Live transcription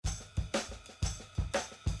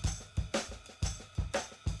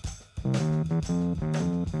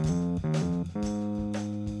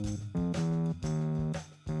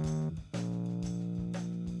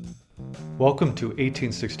Welcome to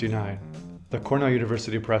 1869, the Cornell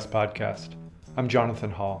University Press podcast. I'm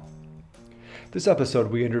Jonathan Hall. This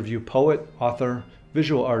episode we interview poet, author,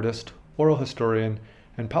 visual artist, oral historian,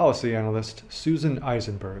 and policy analyst Susan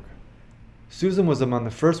Eisenberg. Susan was among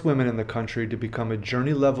the first women in the country to become a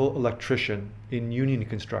journey-level electrician in union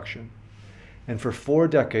construction. And for 4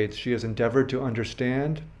 decades she has endeavored to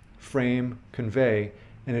understand, frame, convey,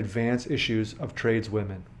 and advance issues of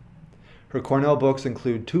tradeswomen. Her Cornell books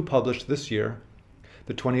include 2 published this year,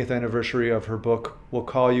 the 20th anniversary of her book, We'll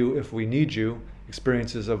Call You If We Need You,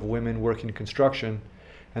 Experiences of Women Working Construction,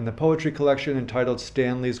 and the poetry collection entitled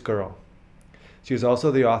Stanley's Girl. She is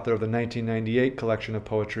also the author of the 1998 collection of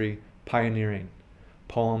poetry, Pioneering,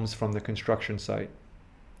 Poems from the Construction Site.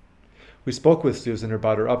 We spoke with Susan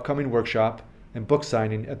about her upcoming workshop and book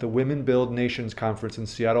signing at the Women Build Nations Conference in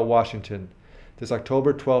Seattle, Washington, this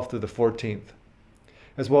October 12th through the 14th.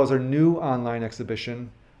 As well as her new online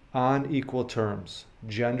exhibition, On Equal Terms,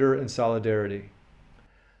 Gender and Solidarity.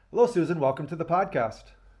 Hello, Susan. Welcome to the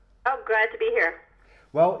podcast. Oh, glad to be here.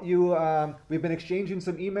 Well, we've been exchanging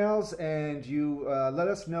some emails, and you let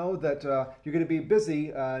us know that you're going to be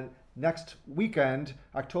busy next weekend,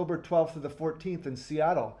 October 12th to the 14th in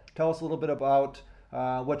Seattle. Tell us a little bit about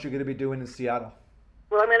what you're going to be doing in Seattle.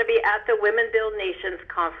 Well, I'm going to be at the Women Build Nations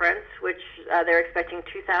Conference, which they're expecting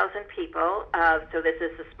 2,000 people. So this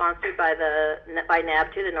is sponsored by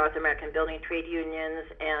NABTU, the North American Building Trade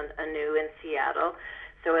Unions, and ANEW in Seattle.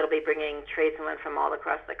 So it'll be bringing tradesmen from all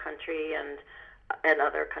across the country and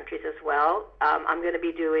other countries as well. I'm going to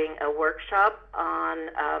be doing a workshop on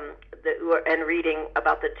and reading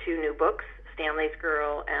about the 2 new books, Stanley's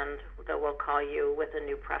Girl and We'll Call You with a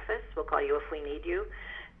new preface, We'll Call You If We Need You,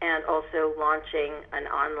 and also launching an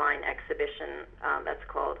online exhibition that's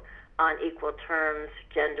called On Equal Terms,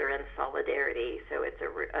 Gender and Solidarity. So it's an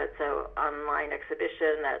online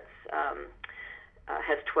exhibition that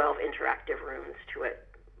has 12 interactive rooms to it,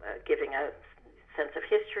 giving a sense of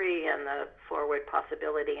history and the forward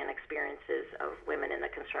possibility and experiences of women in the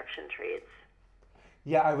construction trades.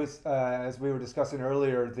 Yeah, I was, as we were discussing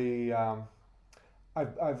earlier,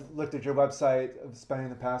 I've looked at your website, spending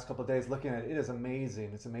the past couple of days looking at it. It is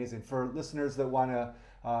amazing. It's amazing. For listeners that want to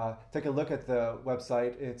take a look at the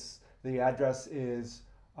website, the address is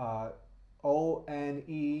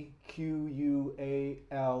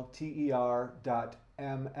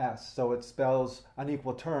onequalter.ms. So it spells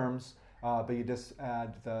unequal terms, but you just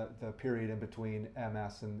add the period in between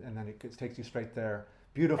ms, and then it takes you straight there.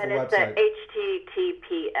 Beautiful and it's website.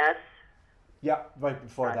 HTTPS. Yeah, right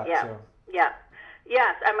before that too. Yeah.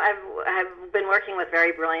 Yes, I've been working with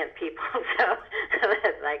very brilliant people, so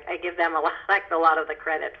I give them a lot of the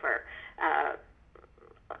credit for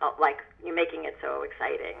you making it so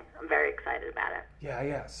exciting. I'm very excited about it.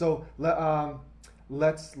 Yeah. So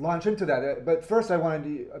let's launch into that. But first, I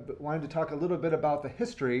wanted to talk a little bit about the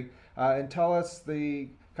history and tell us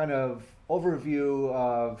the kind of overview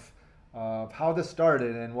of how this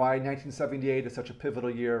started and why 1978 is such a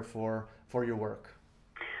pivotal year for your work.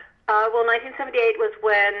 Well, 1978 was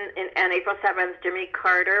when, on April 7th, Jimmy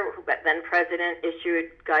Carter, then president,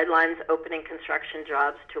 issued guidelines opening construction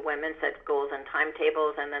jobs to women, set goals and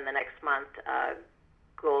timetables, and then the next month,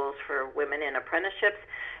 goals for women in apprenticeships.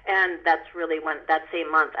 And that's really that same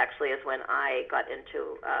month, actually, is when I got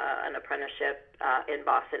into an apprenticeship in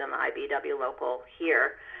Boston in the IBEW local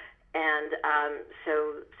here. And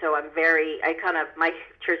so my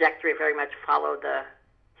trajectory very much followed the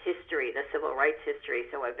history, the civil rights history,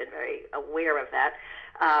 so I've been very aware of that.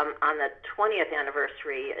 On the 20th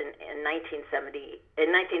anniversary in 1998,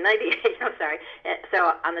 I'm sorry.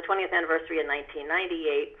 So on the 20th anniversary in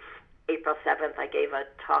 1998, April 7th, I gave a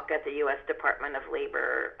talk at the U.S. Department of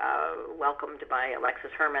Labor, welcomed by Alexis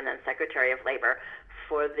Herman, then Secretary of Labor,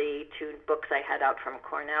 for the 2 books I had out from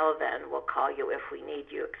Cornell then, We'll Call You If We Need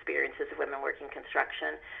You, Experiences of Women Working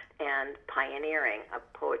Construction, and Pioneering, a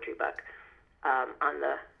poetry book. On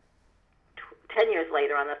the 10 years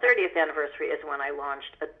later, on the 30th anniversary, is when I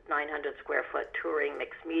launched a 900 square foot touring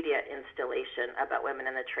mixed media installation about women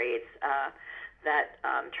in the trades that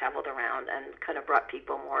traveled around and kind of brought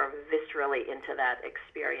people more viscerally into that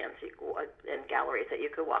experience in galleries that you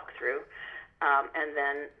could walk through. And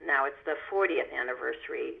then now it's the 40th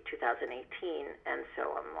anniversary, 2018, and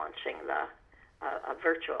so I'm launching a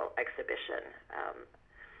virtual exhibition.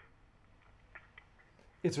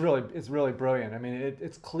 It's really brilliant. I mean,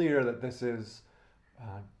 it's clear that this is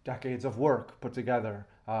decades of work put together,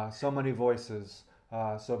 so many voices,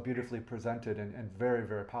 so beautifully presented and very,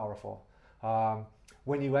 very powerful.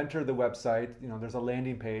 When you enter the website, there's a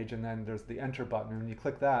landing page, and then there's the enter button, and you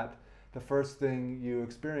click that. The first thing you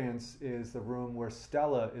experience is the room where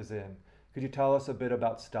Stella is in. Could you tell us a bit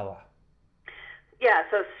about Stella? Yeah,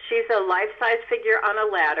 so she's a life-size figure on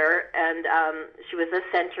a ladder, and she was the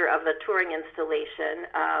center of the touring installation.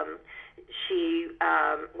 She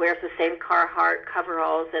wears the same Carhartt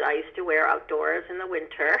coveralls that I used to wear outdoors in the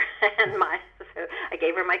winter, and so I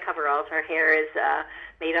gave her my coveralls. Her hair is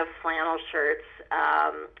made of flannel shirts,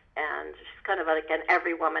 and she's kind of like an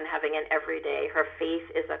every woman having an everyday. Her face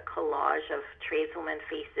is a collage of tradeswoman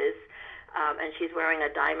faces. And she's wearing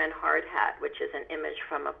a diamond hard hat, which is an image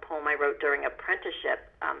from a poem I wrote during apprenticeship,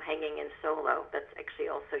 hanging in solo. That's actually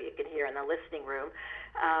also you can hear in the listening room.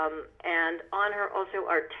 And on her also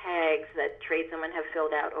are tags that tradeswomen have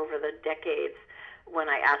filled out over the decades when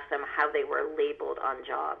I asked them how they were labeled on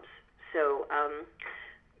jobs. So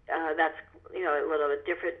that's a little bit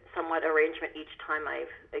different, somewhat arrangement each time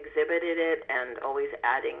I've exhibited it, and always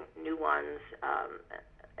adding new ones.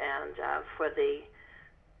 And for the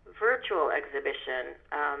virtual exhibition,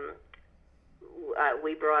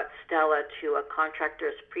 we brought Stella to a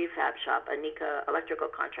contractor's prefab shop, Anika electrical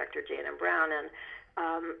contractor Jane and Brown, and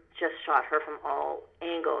just shot her from all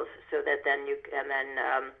angles, so that then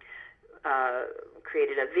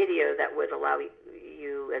created a video that would allow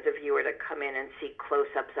you as a viewer to come in and see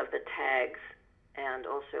close-ups of the tags, and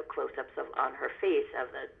also close-ups on her face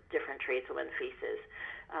of the different tradeswomen faces.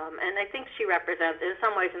 And I think she represents, in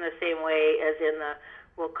some ways, in the same way as in the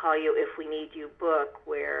We'll Call You If We Need You book,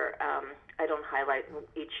 where I don't highlight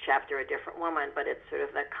each chapter a different woman, but it's sort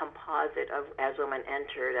of the composite of as women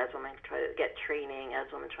entered, as women try to get training,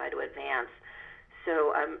 as women try to advance.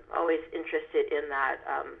 So I'm always interested in that,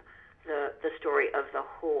 the story of the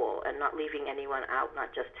whole, and not leaving anyone out,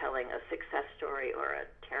 not just telling a success story or a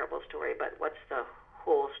terrible story, but what's the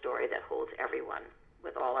whole story that holds everyone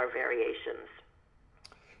with all our variations.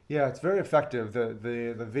 Yeah, it's very effective.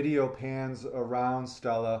 The video pans around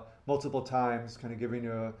Stella multiple times, kind of giving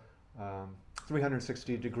you a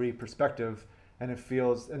 360-degree perspective, and it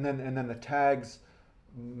feels. And then the tags,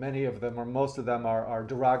 many of them or most of them are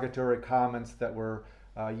derogatory comments that were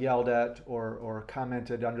yelled at or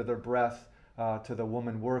commented under their breath to the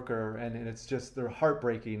woman worker, and it's just they're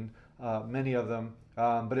heartbreaking. Many of them,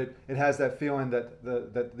 but it has that feeling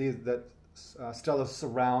that Stella's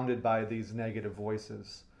surrounded by these negative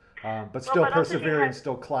voices. But still persevering,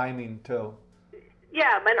 still climbing too.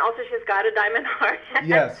 Yeah, and also she's got a diamond heart.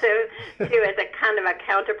 Yes. So too, as a kind of a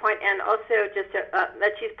counterpoint, and also just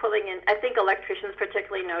that she's pulling in. I think electricians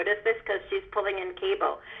particularly notice this because she's pulling in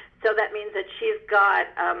cable. So that means that she's got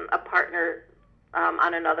a partner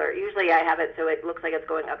on another. Usually, I have it so it looks like it's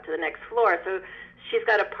going up to the next floor. So she's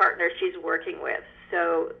got a partner she's working with.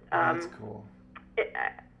 So that's cool.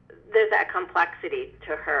 There's that complexity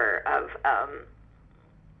to her of.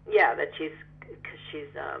 That she's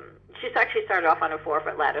actually started off on a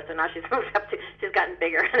 4-foot ladder, so now she's moved up to, she's gotten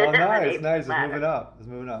bigger. Oh, nice. It's moving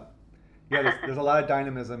up. Yeah, there's a lot of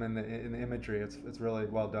dynamism in the imagery. It's really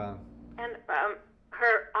well done. And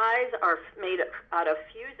her eyes are made out of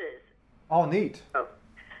fuses. Oh, neat. Oh.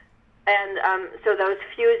 And so those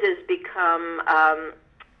fuses become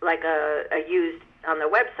like a used on the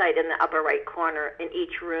website in the upper right corner in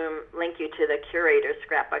each room, link you to the curator's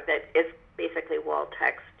scrapbook that is basically wall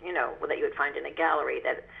text, that you would find in a gallery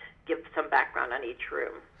that gives some background on each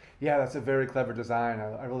room. Yeah, that's a very clever design.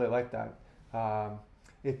 I really like that.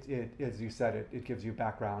 It as you said, it gives you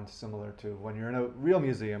background similar to when you're in a real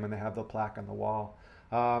museum and they have the plaque on the wall.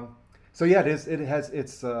 So yeah, has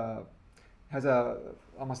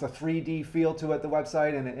almost a 3D feel to it, the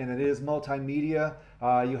website, and it is multimedia.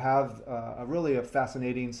 You have a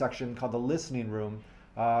fascinating section called the listening room.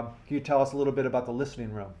 Can you tell us a little bit about the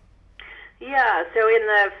listening room? Yeah, so in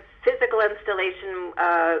the physical installation,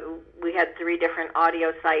 we had 3 different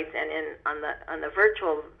audio sites, and on the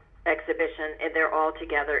virtual exhibition, they're all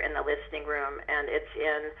together in the listening room, and it's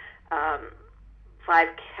in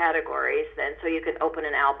 5 categories. And so you can open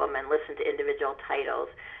an album and listen to individual titles,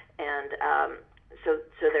 and so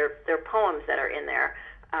they're poems that are in there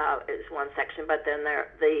is one section, but then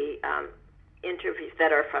the interviews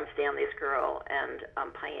that are from Stanley's Girl and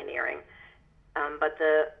Pioneering, but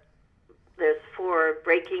there's 4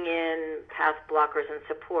 breaking in, path blockers and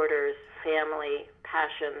supporters, family,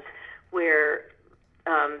 passions, where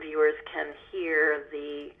viewers can hear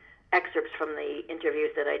the excerpts from the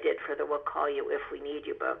interviews that I did for the We'll Call You If We Need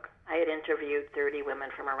You book. I had interviewed 30 women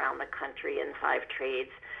from around the country in 5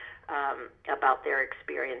 trades about their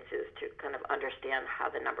experiences to kind of understand how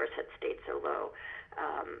the numbers had stayed so low.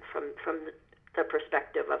 From the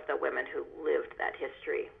perspective of the women who lived that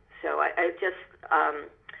history. So I just,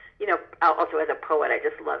 also as a poet, I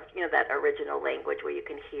just love, that original language where you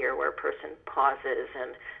can hear where a person pauses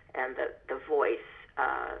and the voice,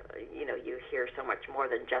 you hear so much more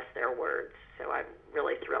than just their words. So I'm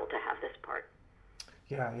really thrilled to have this part.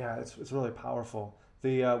 Yeah, it's really powerful.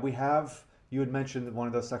 You had mentioned one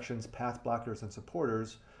of those sections, path blockers and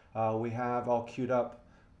supporters. We have all queued up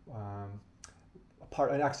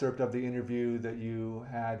an excerpt of the interview that you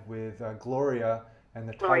had with Gloria, and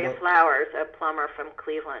the Gloria title... Flowers, a plumber from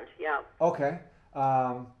Cleveland. Yeah. Okay,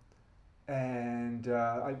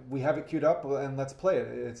 we have it queued up, and let's play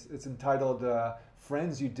it. It's entitled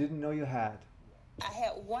 "Friends You Didn't Know You Had." I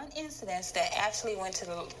had one incident that actually went to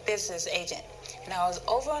the business agent, and I was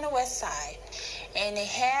over on the west side, and they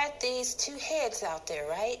had these two heads out there,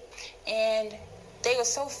 right? And they were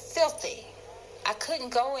so filthy, I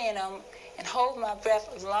couldn't go in them and hold my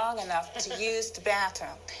breath long enough to use the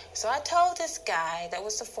bathroom. So I told this guy that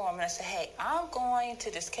was the foreman, I said, hey, I'm going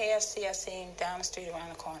to this KFC I seen down the street around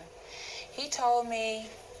the corner. He told me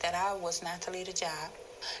that I was not to leave the job.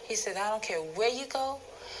 He said, I don't care where you go,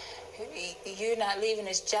 you're not leaving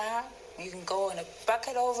this job. You can go in a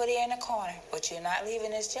bucket over there in the corner, but you're not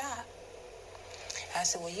leaving this job. I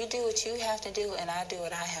said, well, you do what you have to do, and I do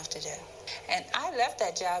what I have to do. And I left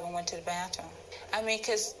that job and went to the bathroom. I mean,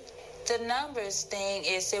 because the numbers thing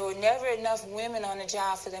is there were never enough women on the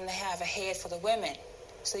job for them to have a head for the women.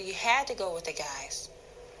 So you had to go with the guys.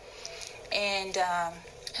 And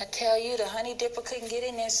I tell you, the Honey Dipper couldn't get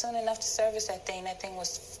in there soon enough to service that thing.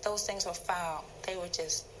 Those things were foul. They were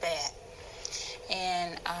just bad.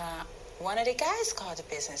 And one of the guys called the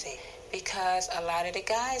business agent because a lot of the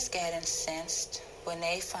guys got incensed when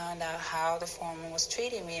they found out how the foreman was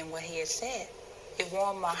treating me and what he had said. It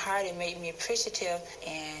warmed my heart. It made me appreciative.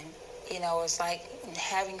 And, it's like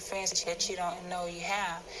having friends that you don't know you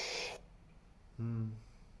have.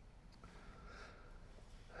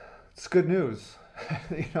 It's good news.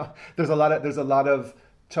 There's a lot of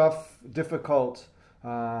tough, difficult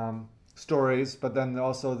stories, but then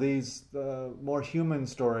also these more human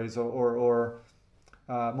stories or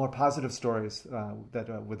more positive stories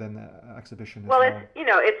that within the exhibition. Well,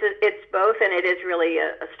 it's both, and it is really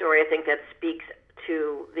a story I think that speaks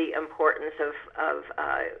to the importance of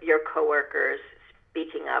your coworkers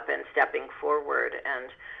speaking up and stepping forward,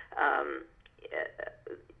 and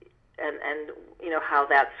how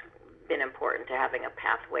that's been important to having a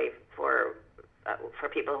pathway for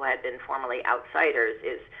people who had been formerly outsiders,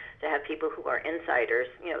 is to have people who are insiders,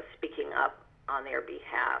 speaking up on their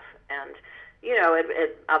behalf. And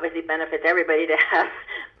it obviously benefits everybody to have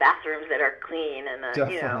bathrooms that are clean, and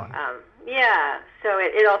So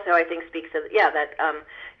it also, I think, speaks to that that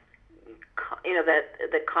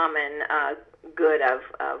the common good of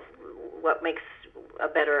what makes a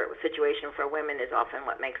better situation for women is often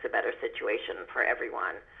what makes a better situation for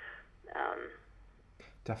everyone.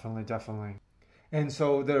 Definitely. And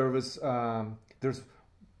so there's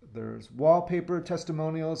wallpaper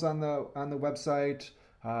testimonials on the website.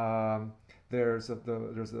 There's a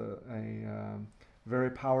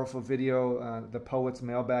very powerful video, the Poet's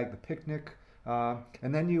Mailbag, the picnic,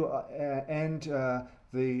 and then you end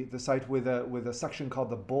the site with a section called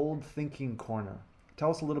the Bold Thinking Corner. Tell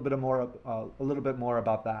us a little bit more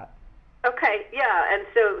about that. Okay, yeah, and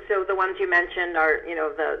so the ones you mentioned are,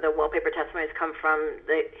 the wallpaper testimonies come from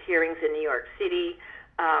the hearings in New York City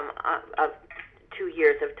of 2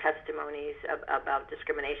 years of testimonies about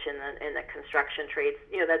discrimination in the construction trades.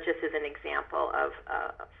 That just is an example of,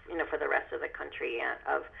 for the rest of the country,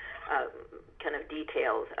 of kind of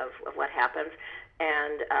details of what happens,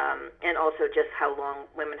 and also just how long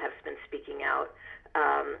women have been speaking out.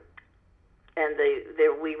 And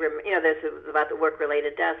this is about the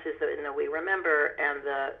work-related deaths is in the We Remember, and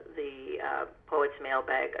the Poet's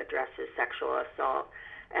Mailbag addresses sexual assault.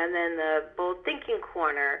 And then the Bold Thinking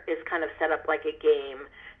Corner is kind of set up like a game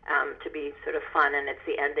to be sort of fun, and it's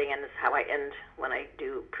the ending, and it's how I end when I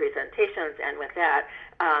do presentations, and with that.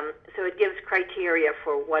 So it gives criteria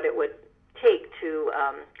for what it would take to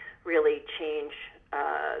really change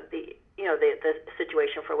the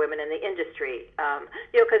situation for women in the industry.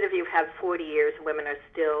 Because if you've had 40 years, women are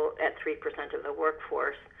still at 3% of the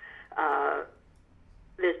workforce.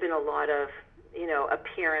 There's been a lot of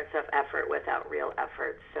appearance of effort without real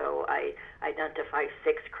effort. So I identify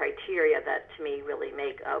 6 criteria that to me really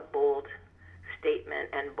make a bold statement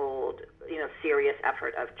and bold, serious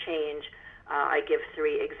effort of change. I give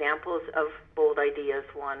 3 examples of bold ideas,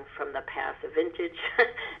 one from the past, a vintage,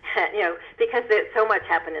 because so much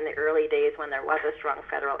happened in the early days when there was a strong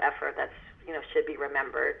federal effort that's, should be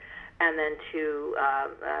remembered. And then two,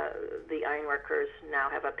 the ironworkers now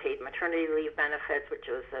have a paid maternity leave benefits, which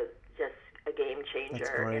was just a game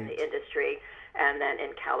changer in the industry. And then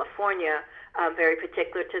in California, very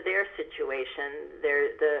particular to their situation,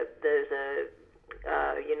 there's a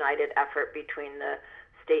united effort between the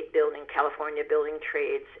California Building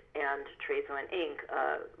Trades and Tradeswomen Inc.,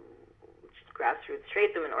 which is a grassroots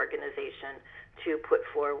tradeswomen organization, to put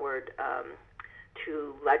forward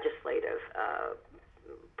two legislative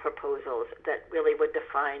proposals that really would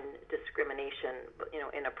define discrimination,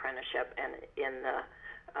 in apprenticeship and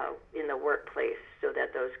in the workplace, so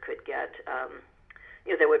that those could get,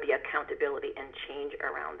 there would be accountability and change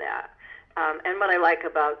around that. And what I like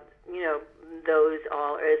about, those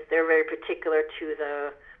all is they're very particular to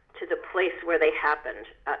the place where they happened,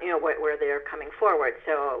 where they're coming forward.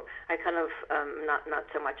 So I kind of not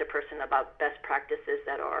so much a person about best practices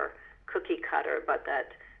that are cookie cutter, but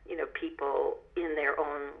that people in their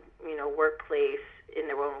own workplace, in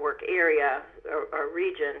their own work area or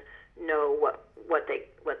region know what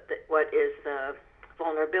is the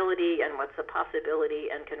vulnerability and what's the possibility,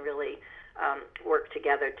 and can really work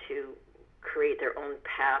together to create their own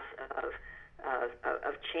path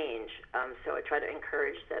of change. So I try to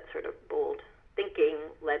encourage that sort of bold thinking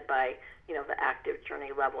led by, the active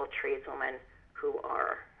journey level tradeswomen who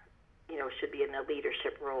are, should be in a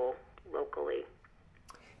leadership role locally.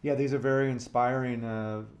 Yeah, these are very inspiring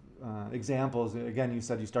examples. Again, you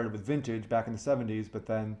said you started with vintage back in the 70s, but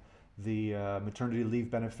then the maternity leave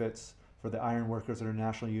benefits for the Iron Workers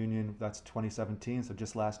International Union, that's 2017, so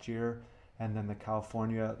just last year. And then the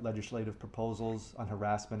California legislative proposals on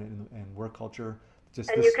harassment and work culture.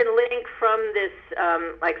 You can link from this,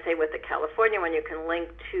 like say with the California one, you can link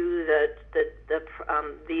to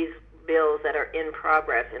these bills that are in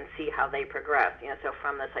progress and see how they progress. So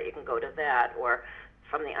from the site you can go to that, or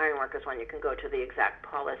from the Ironworkers one you can go to the exact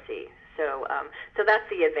policy. So that's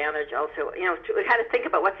the advantage also. We had to think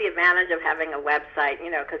about what's the advantage of having a website,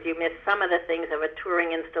 because you miss some of the things of a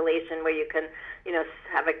touring installation where you can,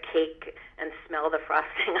 have a cake and smell the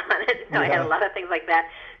frosting on it. I had a lot of things like that.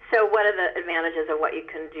 So one of the advantages of what you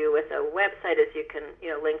can do with a website is you can,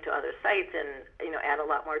 link to other sites and, add a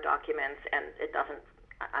lot more documents, and it doesn't,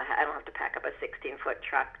 I don't have to pack up a 16-foot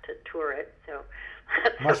truck to tour it. So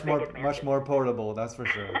that's much more portable, that's for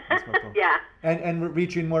sure. Yeah. And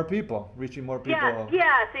reaching more people. Yeah,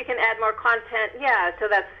 so you can add more content. Yeah, so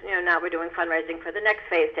that's, now we're doing fundraising for the next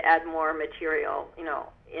phase to add more material,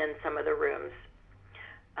 in some of the rooms.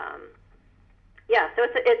 So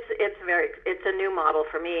it's a new model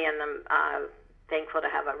for me, and I'm thankful to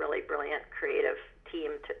have a really brilliant creative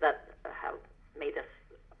team that have made this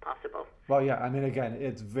possible. Well, yeah, I mean, again,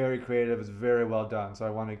 it's very creative, it's very well done. So I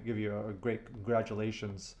want to give you a great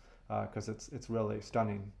congratulations, because it's really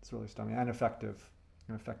stunning. It's really stunning and effective.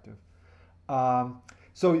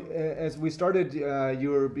 So as we started,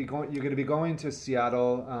 you're going to be going to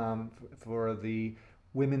Seattle for the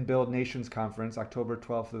Women Build Nations Conference, October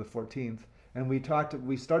 12th to the 14th. And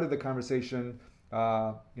we started the conversation,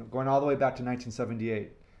 going all the way back to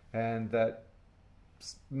 1978, and that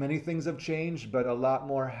many things have changed, but a lot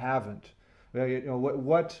more haven't.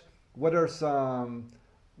 What are some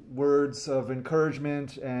words of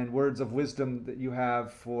encouragement and words of wisdom that you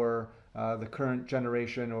have for the current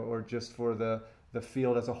generation, or just for the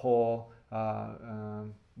field as a whole?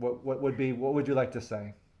 What would you like to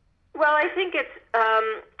say? Well, I think it's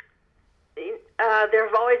there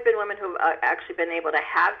have always been women who've actually been able to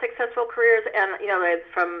have successful careers, and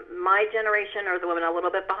from my generation or the women a little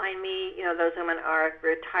bit behind me, those women are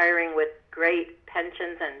retiring with great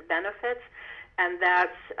pensions and benefits, and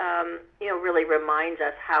that's really reminds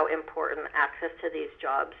us how important access to these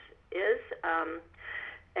jobs is.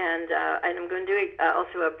 And I'm going to do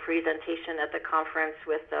also a presentation at the conference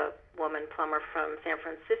with a woman plumber from San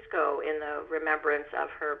Francisco in the remembrance of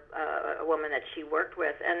her, a woman that she worked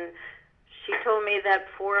with. And she told me that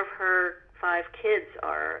 4 of her 5 kids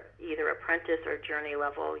are either apprentice or journey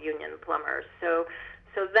level union plumbers. So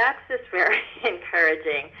that's just very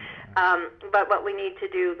encouraging. But what we need to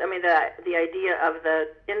do, the idea of the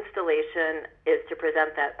installation is to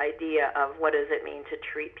present that idea of what does it mean to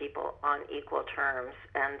treat people on equal terms,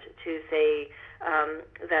 and to say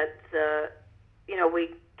that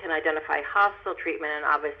we can identify hostile treatment, and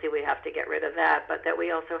obviously we have to get rid of that, but that we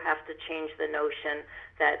also have to change the notion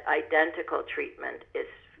that identical treatment is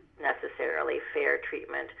necessarily fair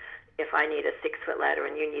treatment. If I need a 6-foot ladder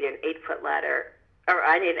and you need an 8-foot ladder, or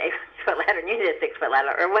I need an 8-foot ladder and you need a 6-foot ladder,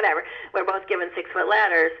 or whatever, we're both given 6-foot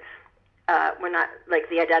ladders, we're not, like,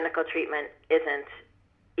 the identical treatment isn't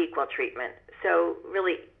equal treatment. So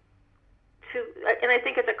really and I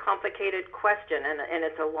think it's a complicated question, and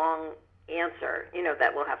it's a long answer,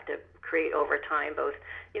 that we'll have to create over time, both,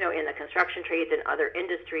 in the construction trades and other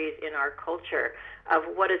industries in our culture, of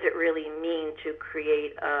what does it really mean to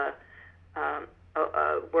create a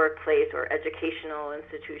workplace or educational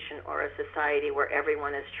institution or a society where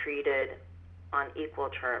everyone is treated on equal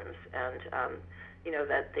terms, and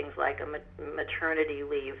that things like a maternity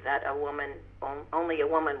leave that only a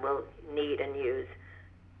woman will need and use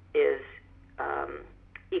is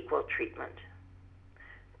equal treatment.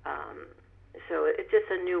 So it's just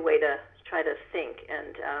a new way to try to think,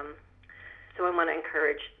 and so I want to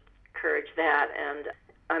encourage that, and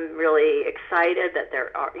I'm really excited that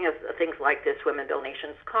there are things like this Women Build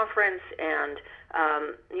Nations conference, and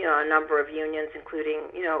a number of unions,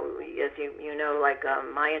 including as you know, like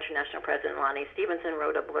my international president Lonnie Stevenson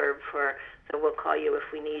wrote a blurb for "So We'll Call You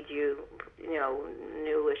If We Need You,"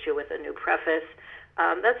 new issue with a new preface.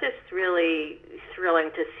 That's just really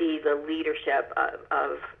thrilling to see the leadership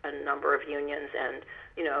of a number of unions and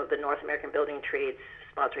the North American Building Trades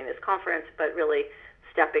sponsoring this conference, but really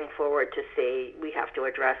stepping forward to say we have to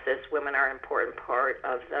address this. Women are an important part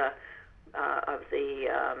of the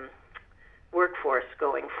workforce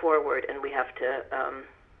going forward, and we have to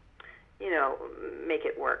make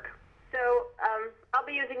it work. So I'll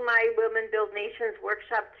be using my Women Build Nations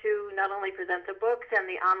workshop to not only present the books and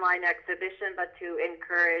the online exhibition, but to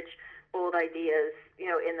encourage bold ideas,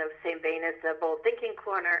 in the same vein as the Bold Thinking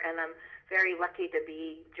Corner. And I'm very lucky to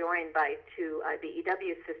be joined by two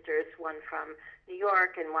IBEW sisters, one from New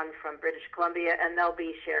York and one from British Columbia, and they'll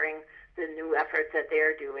be sharing the new efforts that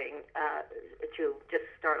they're doing to just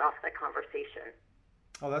start off the conversation.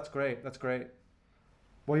 Oh, that's great. That's great.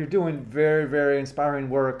 Well, you're doing very, very inspiring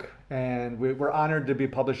work, and we're honored to be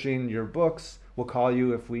publishing your books. We'll Call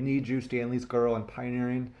You If We Need You, Stanley's Girl, and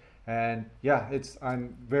Pioneering. And yeah,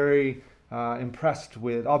 I'm very impressed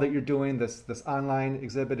with all that you're doing. This online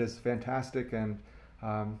exhibit is fantastic, and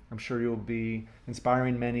I'm sure you'll be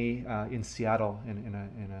inspiring many in Seattle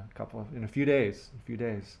in a few days.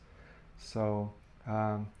 So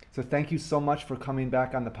thank you so much for coming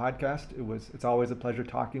back on the podcast. It's always a pleasure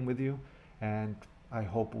talking with you, and I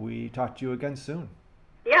hope we talk to you again soon.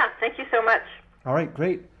 Yeah, thank you so much. All right,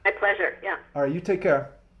 great. My pleasure, yeah. All right, you take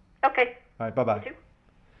care. Okay. All right, bye-bye. You too.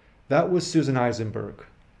 That was Susan Eisenberg,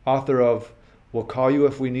 author of We'll Call You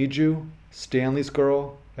If We Need You, Stanley's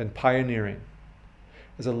Girl, and Pioneering.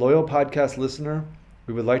 As a loyal podcast listener,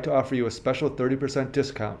 we would like to offer you a special 30%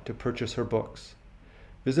 discount to purchase her books.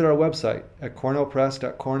 Visit our website at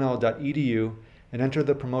cornellpress.cornell.edu and enter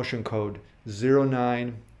the promotion code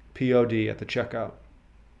 09POD at the checkout.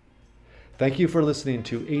 Thank you for listening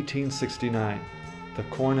to 1869, the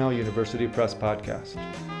Cornell University Press Podcast.